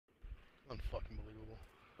Unfucking believable.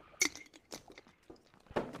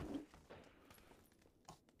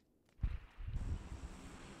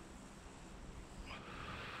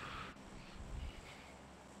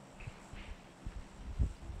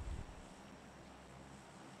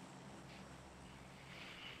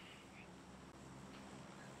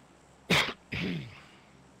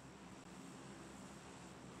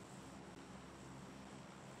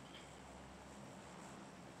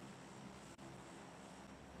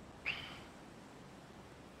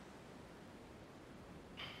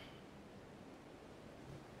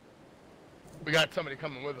 We got somebody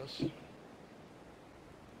coming with us.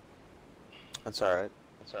 That's alright.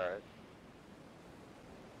 That's alright.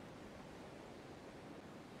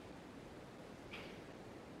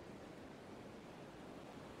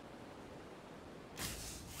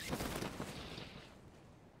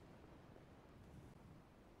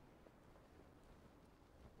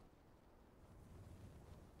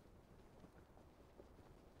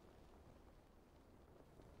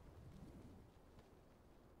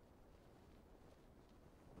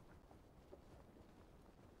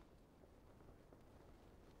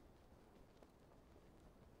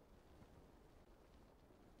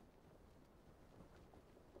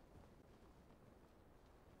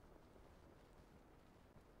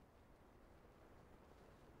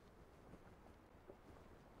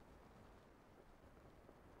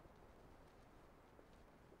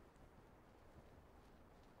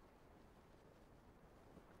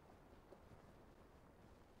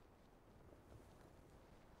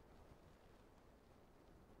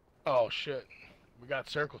 Oh shit. We got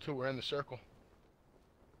circle too. We're in the circle.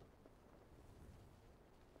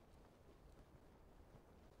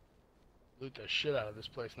 Loot the shit out of this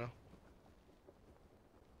place now.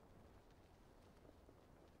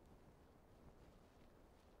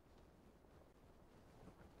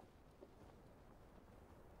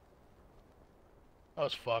 That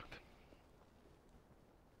was fucked.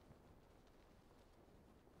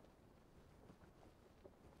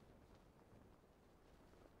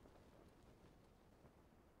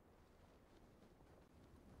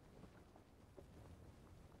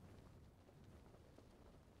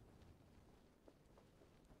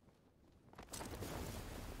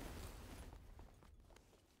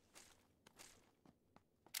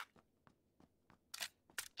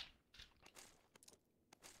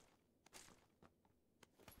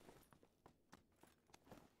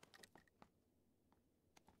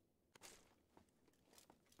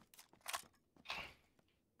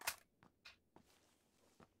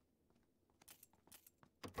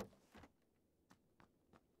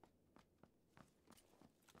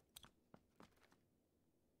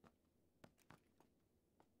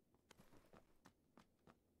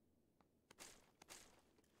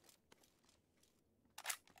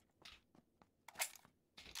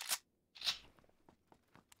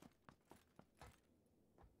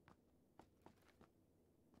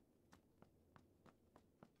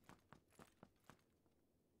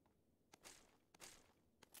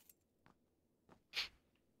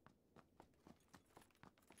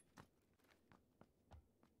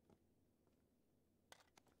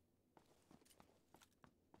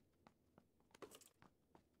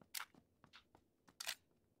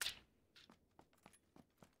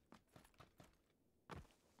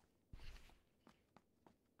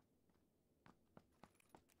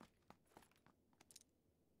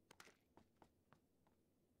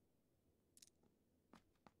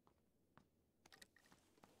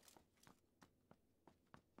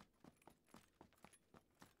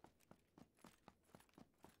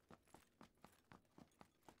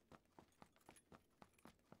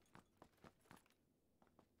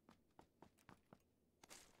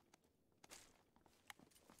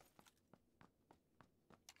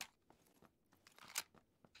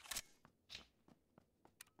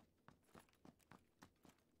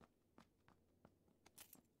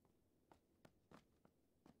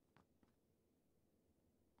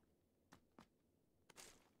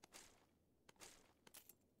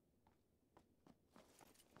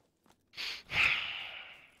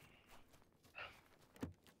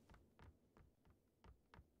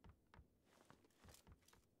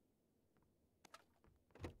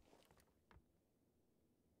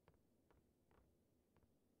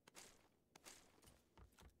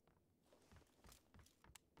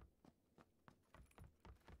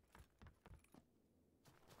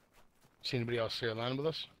 See anybody else here landing with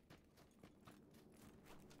us?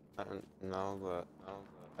 No, but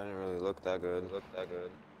I didn't really look that good.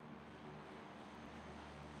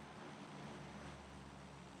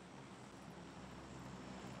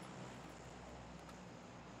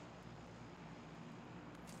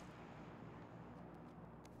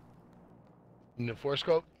 In the four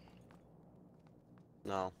scope?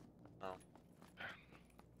 No. No.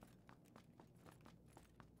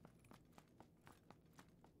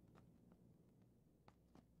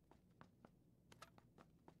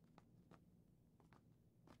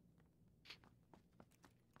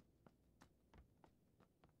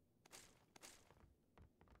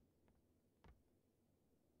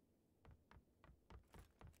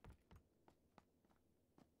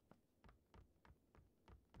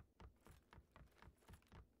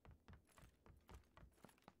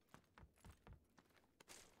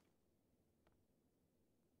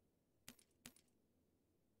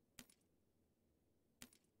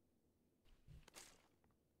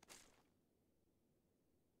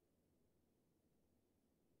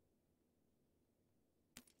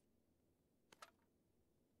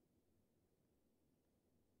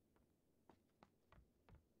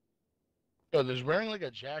 Yo, does wearing like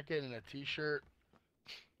a jacket and a t-shirt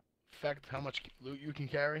affect how much loot you can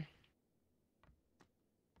carry?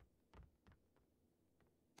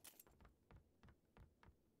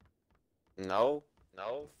 No.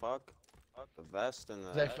 No. Fuck. The vest and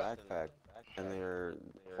the 'Cause backpack and your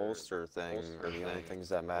holster thing are the only things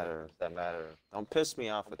that matter. Don't piss me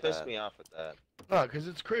off with that. No, because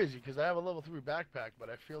it's crazy, because I have a level 3 backpack, but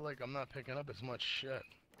I feel like I'm not picking up as much shit.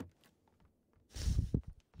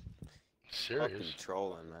 Serious? Fucking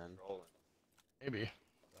trolling, man. Maybe.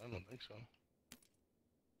 I don't think so.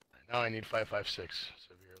 Right, now I need 556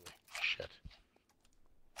 severely. Shit.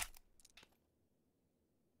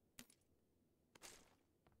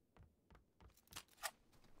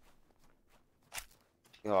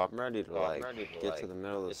 Yo, I'm ready to get to the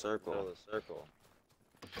middle of the circle.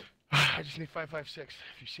 I just need 556.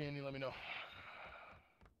 If you see any, let me know.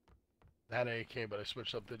 I had an AK, but I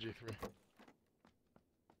switched up to G3.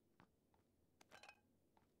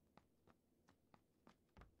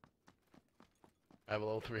 I have a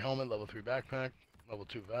level 3 helmet, level 3 backpack, level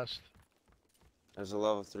 2 vest. There's a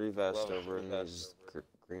level 3 vest over in these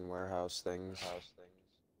green warehouse things.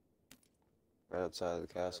 Right outside of the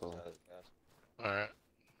castle. Alright.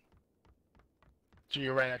 So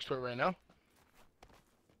you're right next to it right now?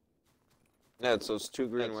 Yeah, it's those two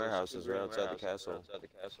green warehouses right outside the castle.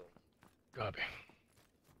 Copy.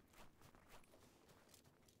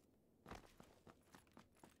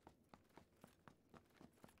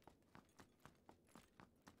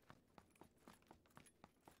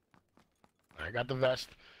 I got the vest.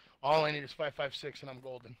 All I need is 556 and I'm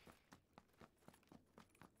golden.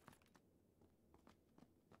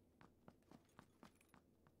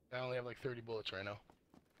 I only have like 30 bullets right now.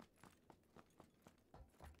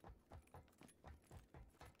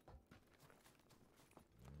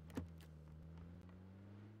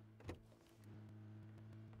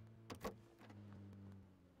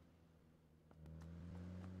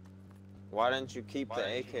 Why didn't you keep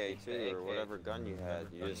the AK too, or whatever gun you had?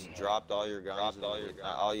 You just dropped all your guns and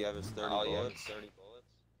all you have is 30 bullets?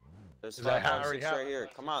 There's 556 right here,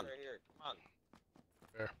 come on.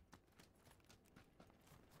 There.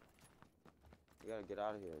 You gotta get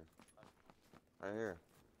out of here. Right here.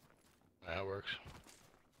 That works.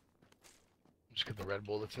 Just get the red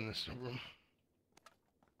bullets in this room.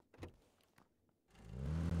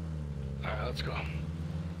 Alright, let's go.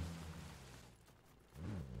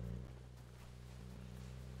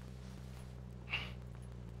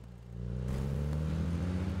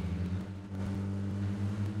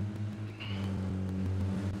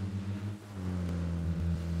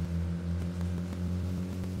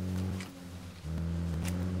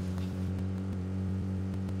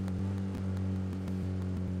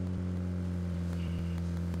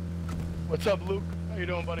 What's up, Luke? How you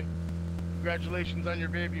doing, buddy? Congratulations on your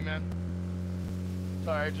baby, man.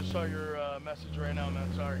 Sorry, I just saw your message right now,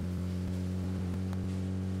 man. Sorry.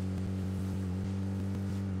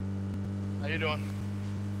 How you doing?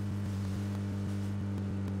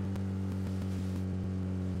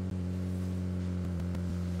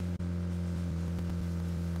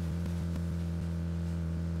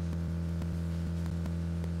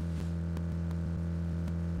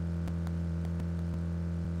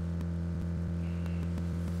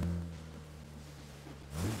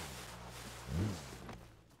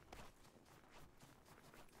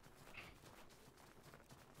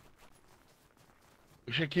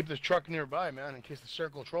 We should keep this truck nearby, man, in case the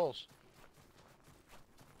circle trolls.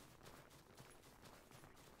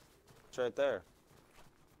 It's right there.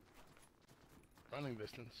 Running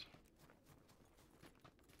distance.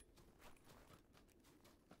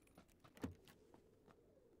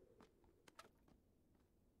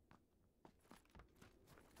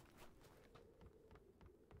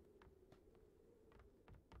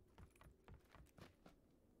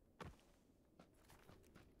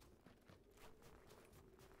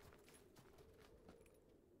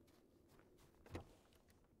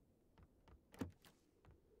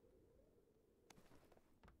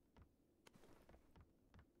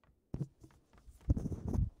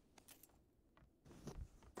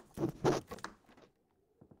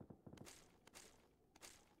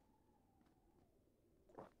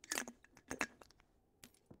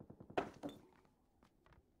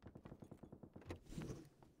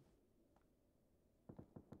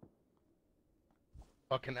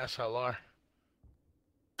 Fucking SLR.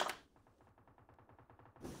 You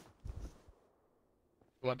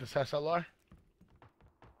want this SLR?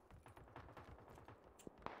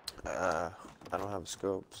 I don't have a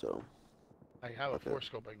scope, so. I have a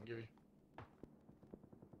 4-scope I can give you.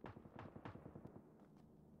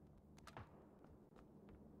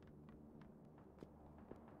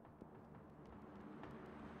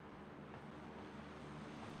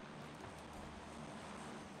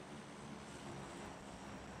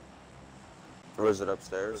 Or is it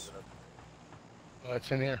upstairs? Oh, it's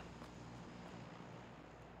in here.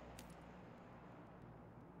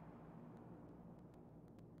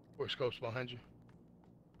 Four scopes behind you.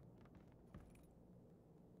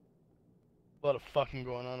 A lot of fucking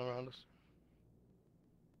going on around us.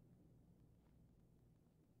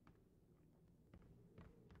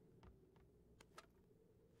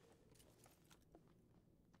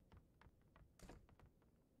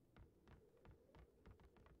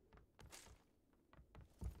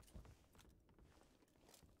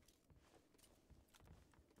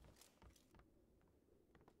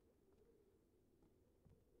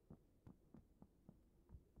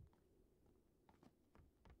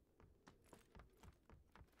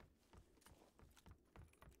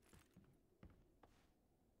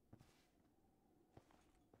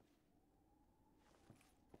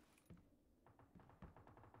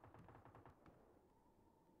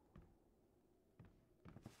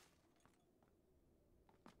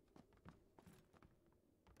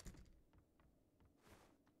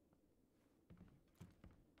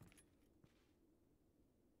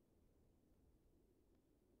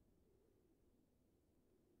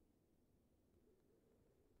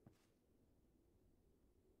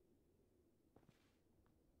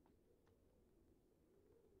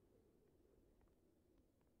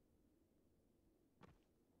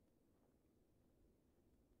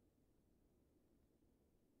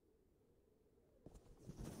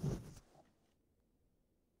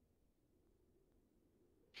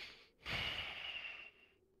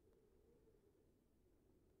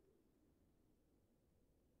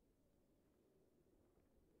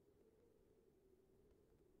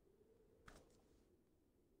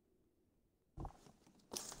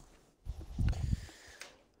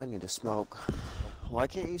 I need to smoke. Why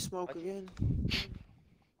can't you smoke again?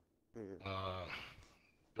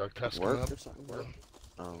 Drug test Work coming up. or something?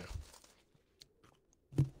 Oh.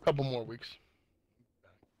 Couple more weeks.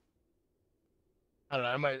 I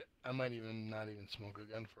don't know. I might even not even smoke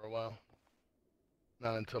again for a while.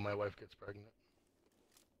 Not until my wife gets pregnant.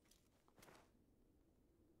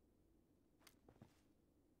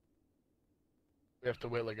 We have to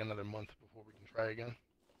wait like another month before we can try again.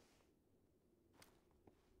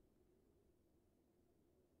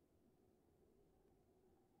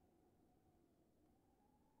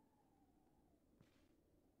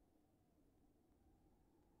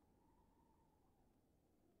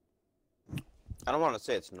 I don't want to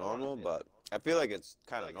say it's normal, but I feel like it's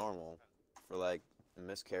kind of normal for like a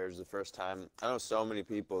miscarriage the first time. I know so many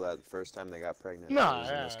people that the first time they got pregnant, it was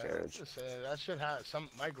a miscarriage. Just, that should have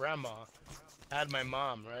my grandma had my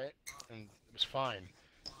mom, right? And it was fine.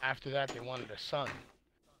 After that, they wanted a son.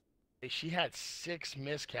 She had 6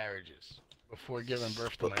 miscarriages before giving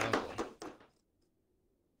birth to my uncle.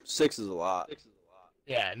 6 is a lot.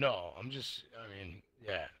 Yeah, no, I mean,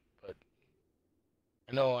 yeah, but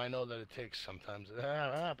I know that it takes sometimes. That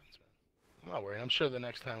happens, man. I'm not worried. I'm sure the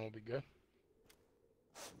next time will be good.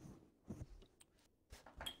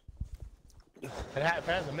 If it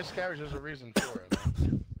has a miscarriage, there's a reason for it,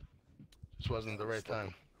 man. Just wasn't the right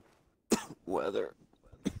time. Weather.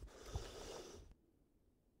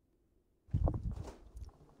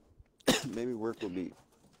 Maybe work will be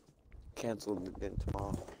canceled again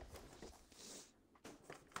tomorrow.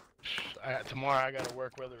 Tomorrow I gotta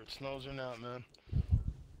work whether it snows or not, man.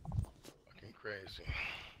 Fucking crazy.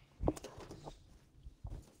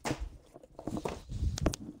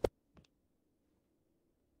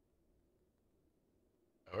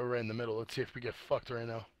 We're right in the middle. Let's see if we get fucked right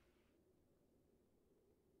now.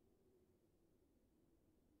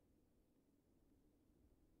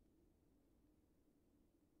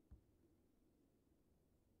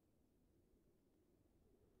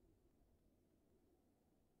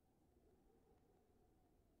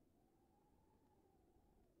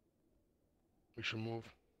 We should move.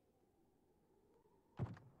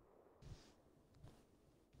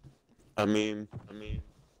 I mean,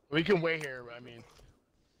 we can wait here. I mean,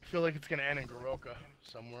 I feel like it's gonna end in Garoka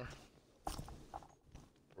somewhere.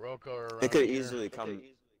 Garoka or around it could here. easily come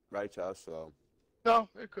right to us, though. No,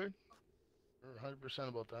 it could. We're 100%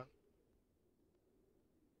 about that.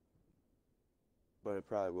 But it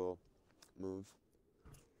probably will move.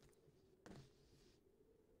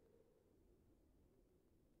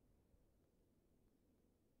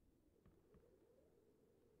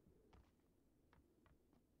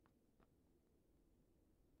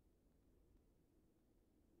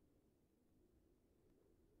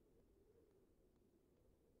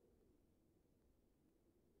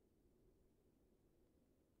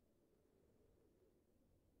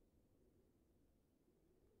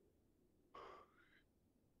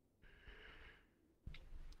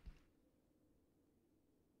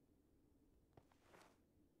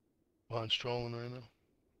 On strolling right now.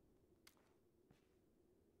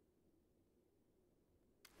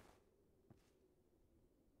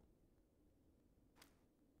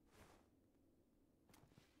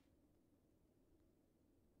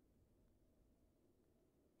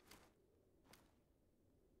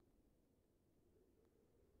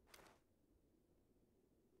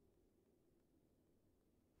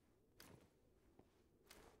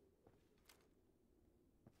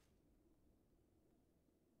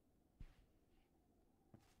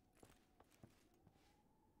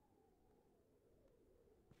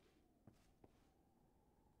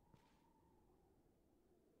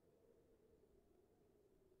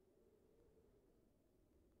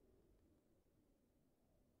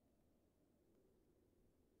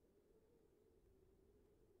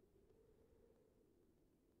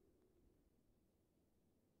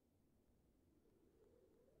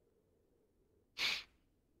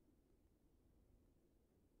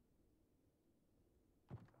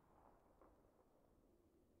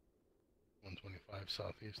 .125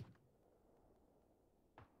 southeast.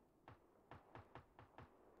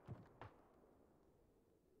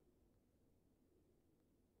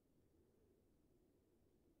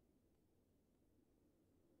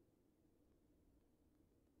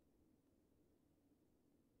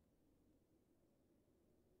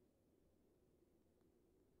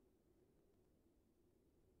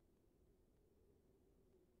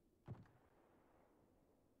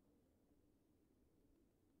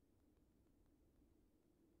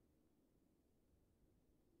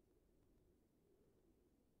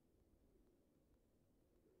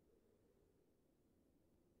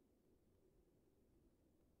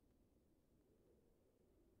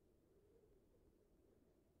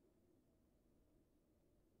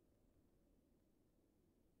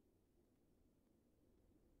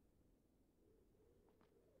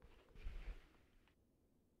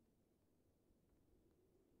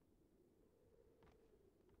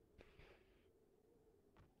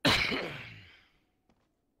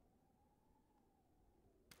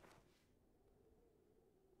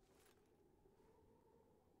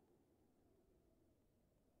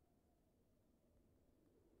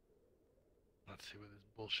 Let's see where this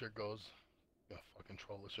bullshit goes. Gonna fucking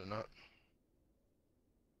troll us or not.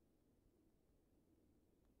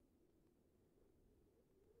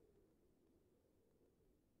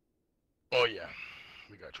 Oh yeah,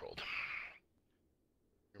 we got trolled.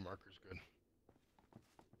 Your marker's good.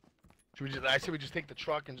 Should we just? I say we just take the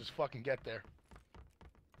truck and just fucking get there.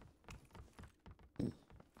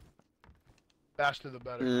 Faster the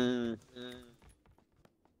better.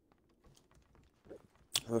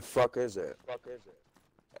 The fuck is it?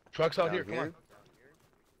 Truck's out Down here. Come on.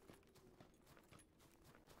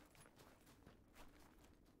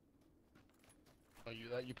 Oh,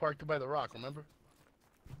 you parked it by the rock. Remember?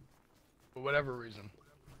 For whatever reason.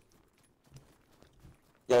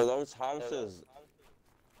 Yo, those houses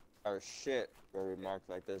are shit where we marked.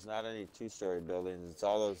 Like, there's not any two-story buildings. It's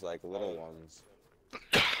all those, like, little ones.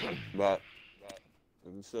 But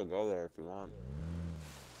we can still go there if you want.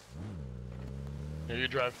 Here, you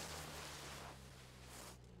drive.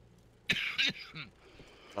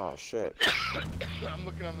 Oh, shit. I'm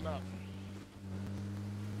looking on the map.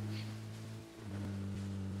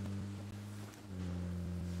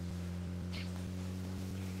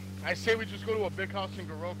 I say we just go to a big house in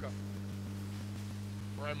Garoka.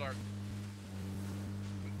 Where I marked.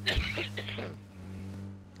 This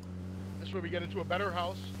is where we get into a better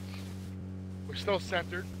house. We're still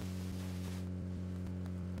centered.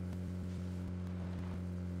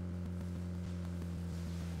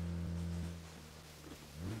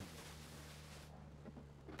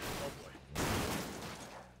 Oh boy.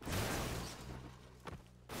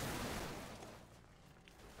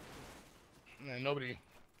 Man, nobody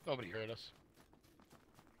heard us.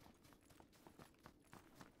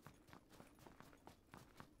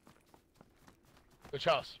 Which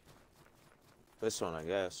house? This one, I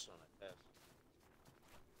guess.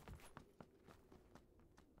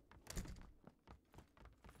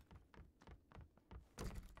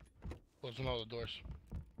 Closing all the doors.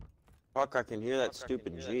 Fuck, I can hear that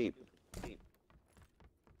stupid Jeep.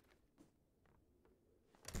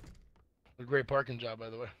 A great parking job, by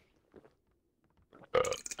the way.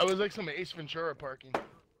 I was like some Ace Ventura parking.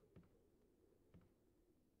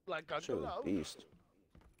 Like a glove. Beast.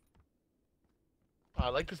 I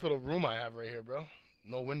like this little room I have right here, bro.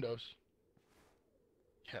 No windows.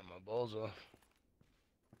 Get my balls off.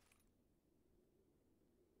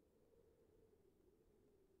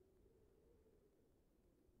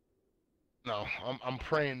 No, I'm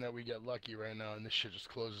praying that we get lucky right now and this shit just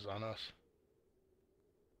closes on us.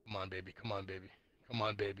 Come on, baby. Come on, baby. Come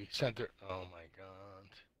on, baby. Center. Oh my God.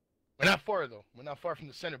 We're not far though. We're not far from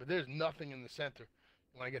the center, but there's nothing in the center.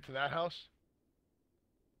 You want to get to that house?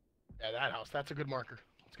 Yeah, that house. That's a good marker.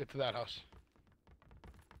 Let's get to that house.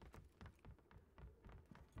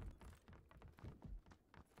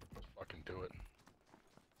 Let's fucking do it.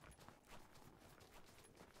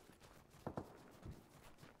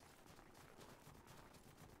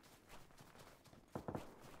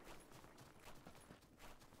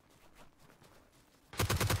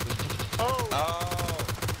 Oh! Oh!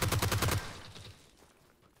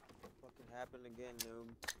 Fucking happened again, noob.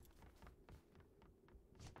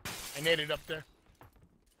 I naded up there.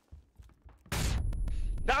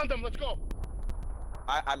 Down them. Let's go.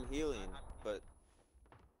 I'm healing, but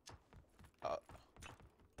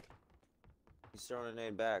he's throwing a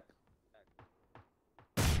nade back.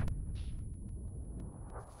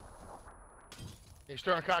 He's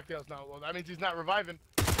throwing cocktails now. Well, that means he's not reviving.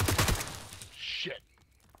 Shit.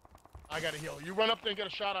 I gotta heal. You run up there and get a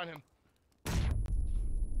shot on him. I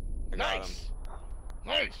got him. Nice.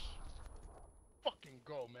 Nice. Fucking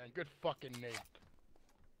go, man. Good fucking nade.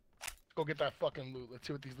 Let's go get that fucking loot. Let's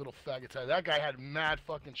see what these little faggots had. That guy had mad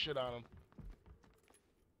fucking shit on him.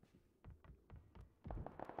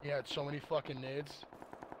 He had so many fucking nades.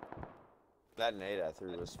 That nade I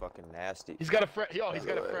threw was fucking nasty. He's got a he's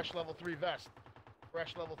got a fresh level 3 vest.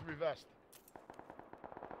 Fresh level 3 vest.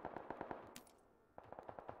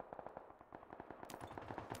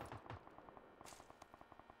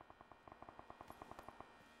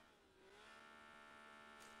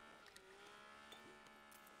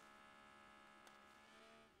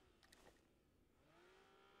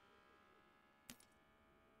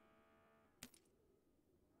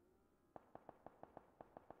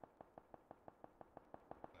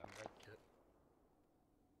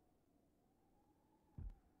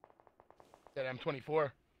 That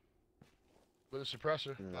M24 with a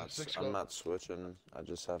suppressor. I'm not switching. I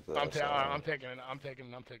just have the. I'm taking it. I'm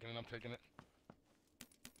taking it.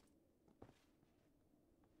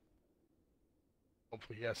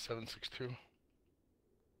 Hopefully he has 7.62.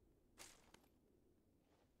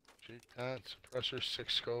 G-Cat, suppressor,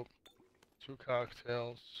 6 scope, 2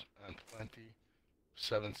 cocktails, and plenty.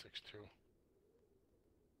 7.62.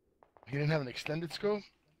 He didn't have an extended scope?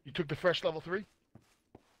 You took the fresh level 3?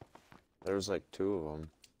 There was like 2 of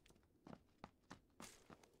them.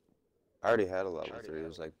 I already had a level 3. It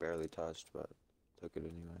was like barely touched, but took it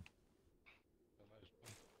anyway.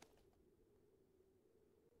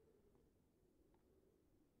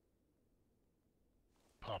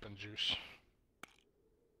 Poppin' juice.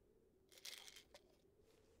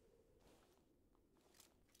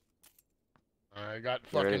 Alright, I got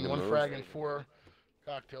fucking 1 frag and 4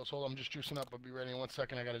 cocktails. Hold on, I'm just juicing up. I'll be ready in 1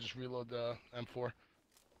 second. I gotta just reload the M4.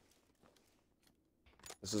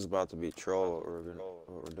 This is about to be troll what we're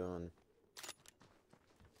doing.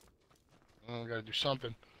 Oh, we gotta do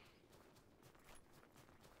something.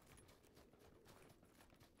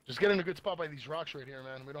 Just get in a good spot by these rocks right here,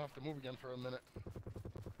 man. We don't have to move again for a minute.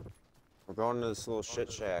 We're going to this little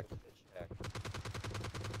shit shack.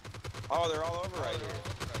 Oh, they're all over right here.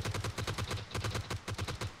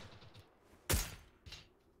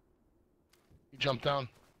 He jumped down.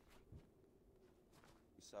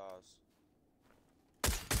 He saw us.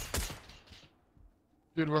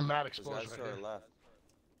 Dude, we're mad exposed There's right guys to here. our left.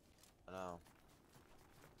 I know.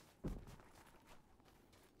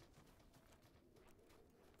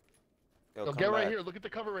 Yo, So come get right back. here. Look at the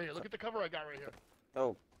cover right here. Look at the cover I got right here.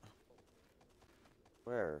 Oh.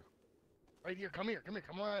 Where? Right here. Come here. Come here.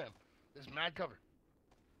 Come where I am. There's mad cover.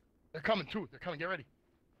 They're coming too. They're coming. Get ready.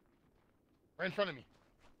 Right in front of me.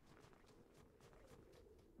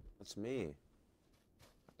 That's me.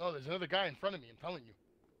 No, there's another guy in front of me. I'm telling you.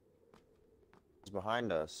 He's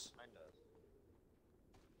behind us.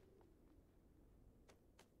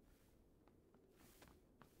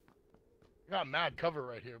 You got mad cover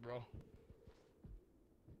right here, bro. You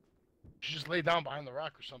should just lay down behind the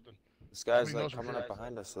rock or something. This guy's Nobody like knows where coming he up is.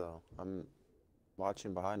 behind us though. I'm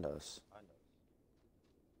watching behind us.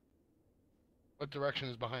 What direction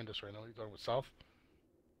is behind us right now? You talking with south?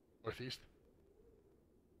 Northeast?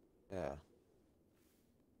 Yeah.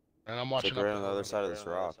 And I'm It's watching like right up on the other side of this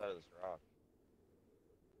rock.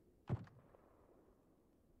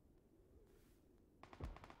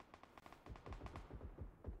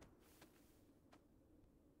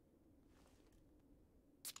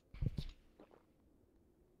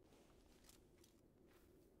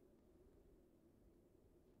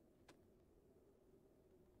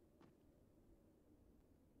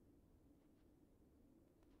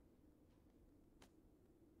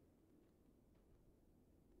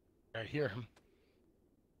 I hear him.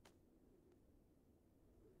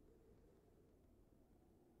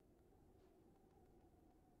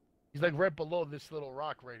 He's like right below this little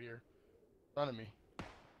rock right here, in front of me.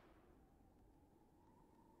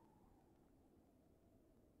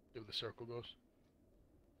 See where the circle goes.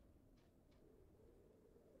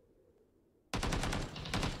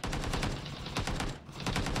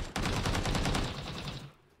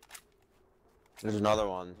 There's another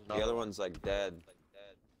one. The other one's like dead.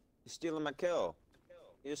 He's stealing my kill.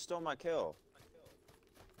 He just stole my kill.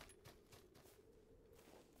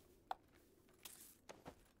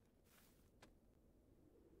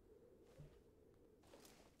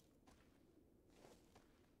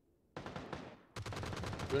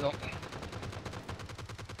 We don't.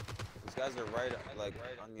 These guys are right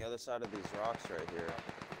on the other side of these rocks right here.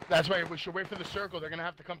 That's why we should wait for the circle. They're gonna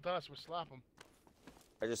have to come to us. We'll slap them.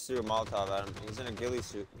 I just threw a Molotov at him. He's in a ghillie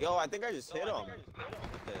suit. Yo, I think I just hit him.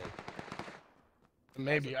 Okay.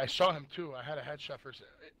 Maybe. I saw him too. I had a headshot for a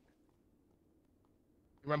second.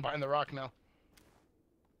 He ran behind the rock now.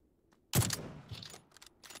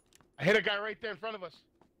 I hit a guy right there in front of us.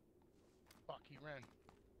 Fuck, he ran.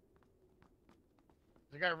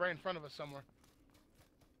 There's a guy right in front of us somewhere.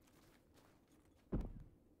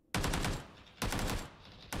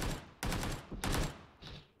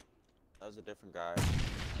 That was a different guy.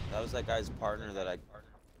 That was that guy's partner that I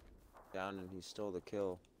downed and he stole the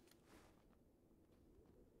kill.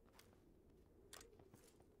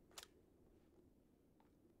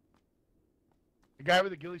 The guy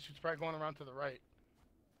with the ghillie suit's probably going around to the right.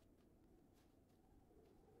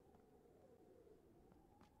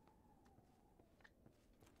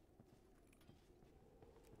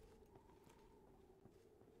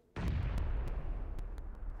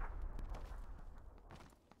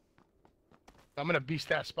 I'm gonna beast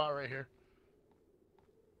that spot right here.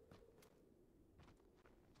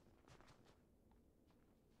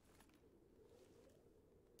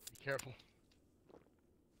 Be careful.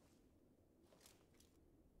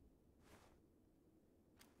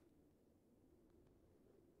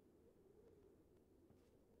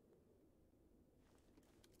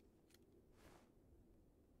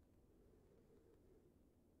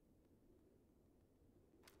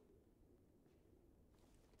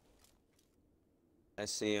 I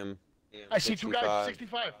see him. I see two guys,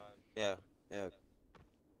 65. Yeah.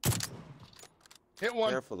 Hit one.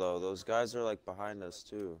 Careful though, those guys are like behind us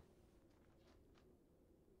too.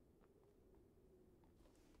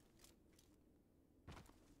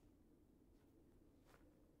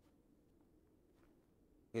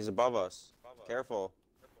 He's above us. Careful.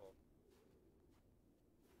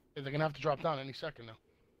 They're gonna have to drop down any second now.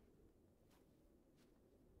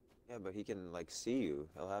 Yeah, but he can like see you.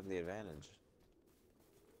 He'll have the advantage.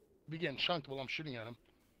 Be getting chunked while I'm shooting at him.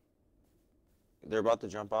 They're about to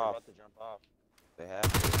jump off. They have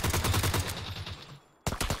to.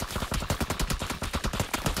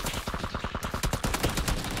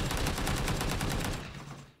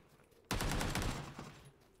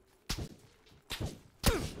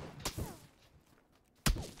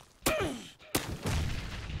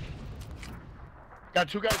 Got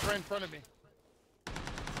two guys right in front of me.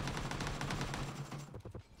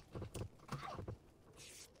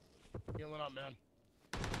 Healing up, man.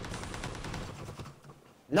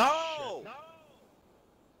 No!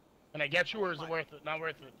 Can I get you, or is it worth it? Not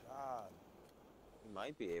worth it. God. He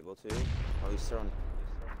might be able to. Oh, he's throwing.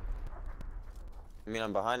 I mean,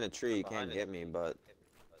 I'm behind a tree. You can't get me, but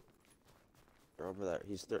they're over there.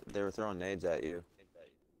 They were throwing nades at you.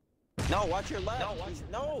 No, watch your left.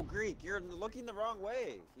 No, Greek, you're looking the wrong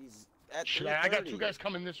way. He's at 330. I got two guys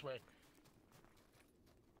coming this way.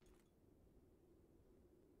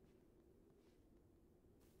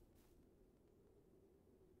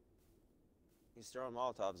 He's throwing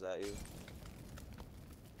Molotovs at you.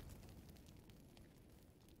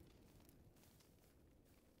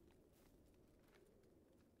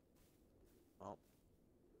 Oh.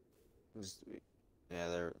 Yeah,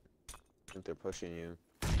 I think they're pushing you.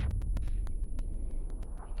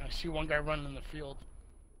 I see one guy running in the field.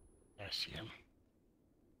 I see him.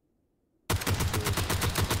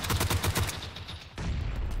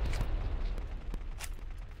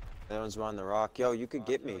 That one's on the rock. Yo, you could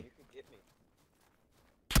get me.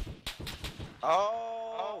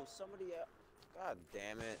 Oh, somebody else. God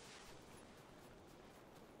damn it.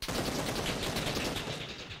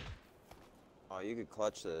 Oh, you could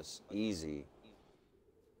clutch this. Easy.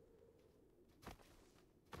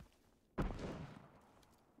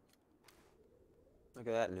 Look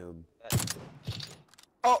at that noob.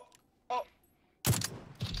 Oh!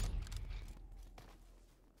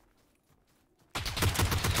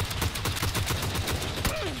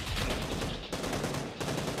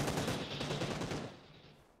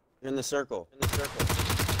 You're in the circle.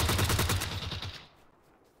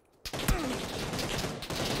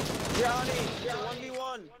 Johnny, it's a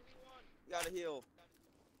 1v1. You gotta heal.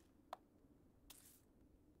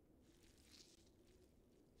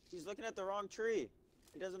 He's looking at the wrong tree.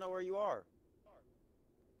 He doesn't know where you are.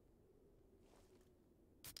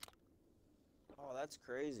 Oh, that's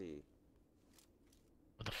crazy.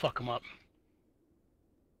 What the fuck him up?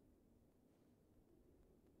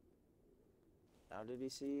 How did he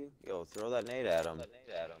see you? Yo, throw that nade at him.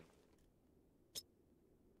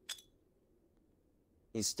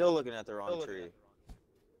 He's still looking at the wrong tree.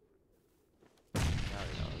 Now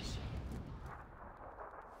he knows.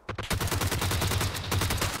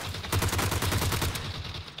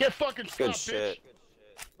 Get fucking stopped, Good bitch. shit.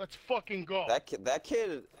 Let's fucking go. That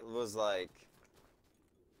kid was like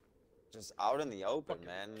just out in the open, Fucking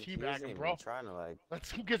man. He teabagging, wasn't even bro. trying to like.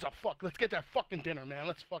 Who gives a fuck? Let's get that fucking dinner, man.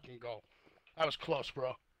 Let's fucking go. I was close,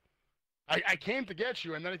 bro. I came to get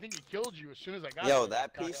you, and then I think he killed you as soon as I got you. Yo,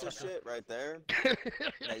 that piece of shit right there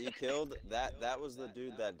that you killed, that was the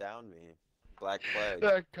dude that downed me. Black Plague.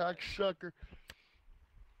 That cocksucker.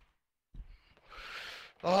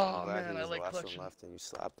 Oh man, I like clutching. Left and you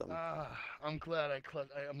slapped him. I'm glad I clutch.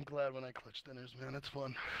 I'm glad when I clutch dinners, man. It's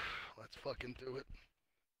fun. Let's fucking do it.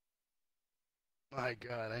 My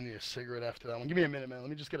God, I need a cigarette after that one. Give me a minute, man. Let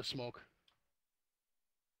me just get a smoke.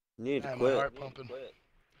 You need to My quit. heart pumping.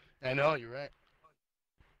 I know, you're right.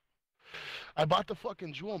 I bought the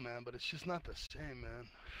fucking Jewel, man, but it's just not the same, man.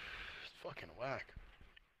 It's fucking whack.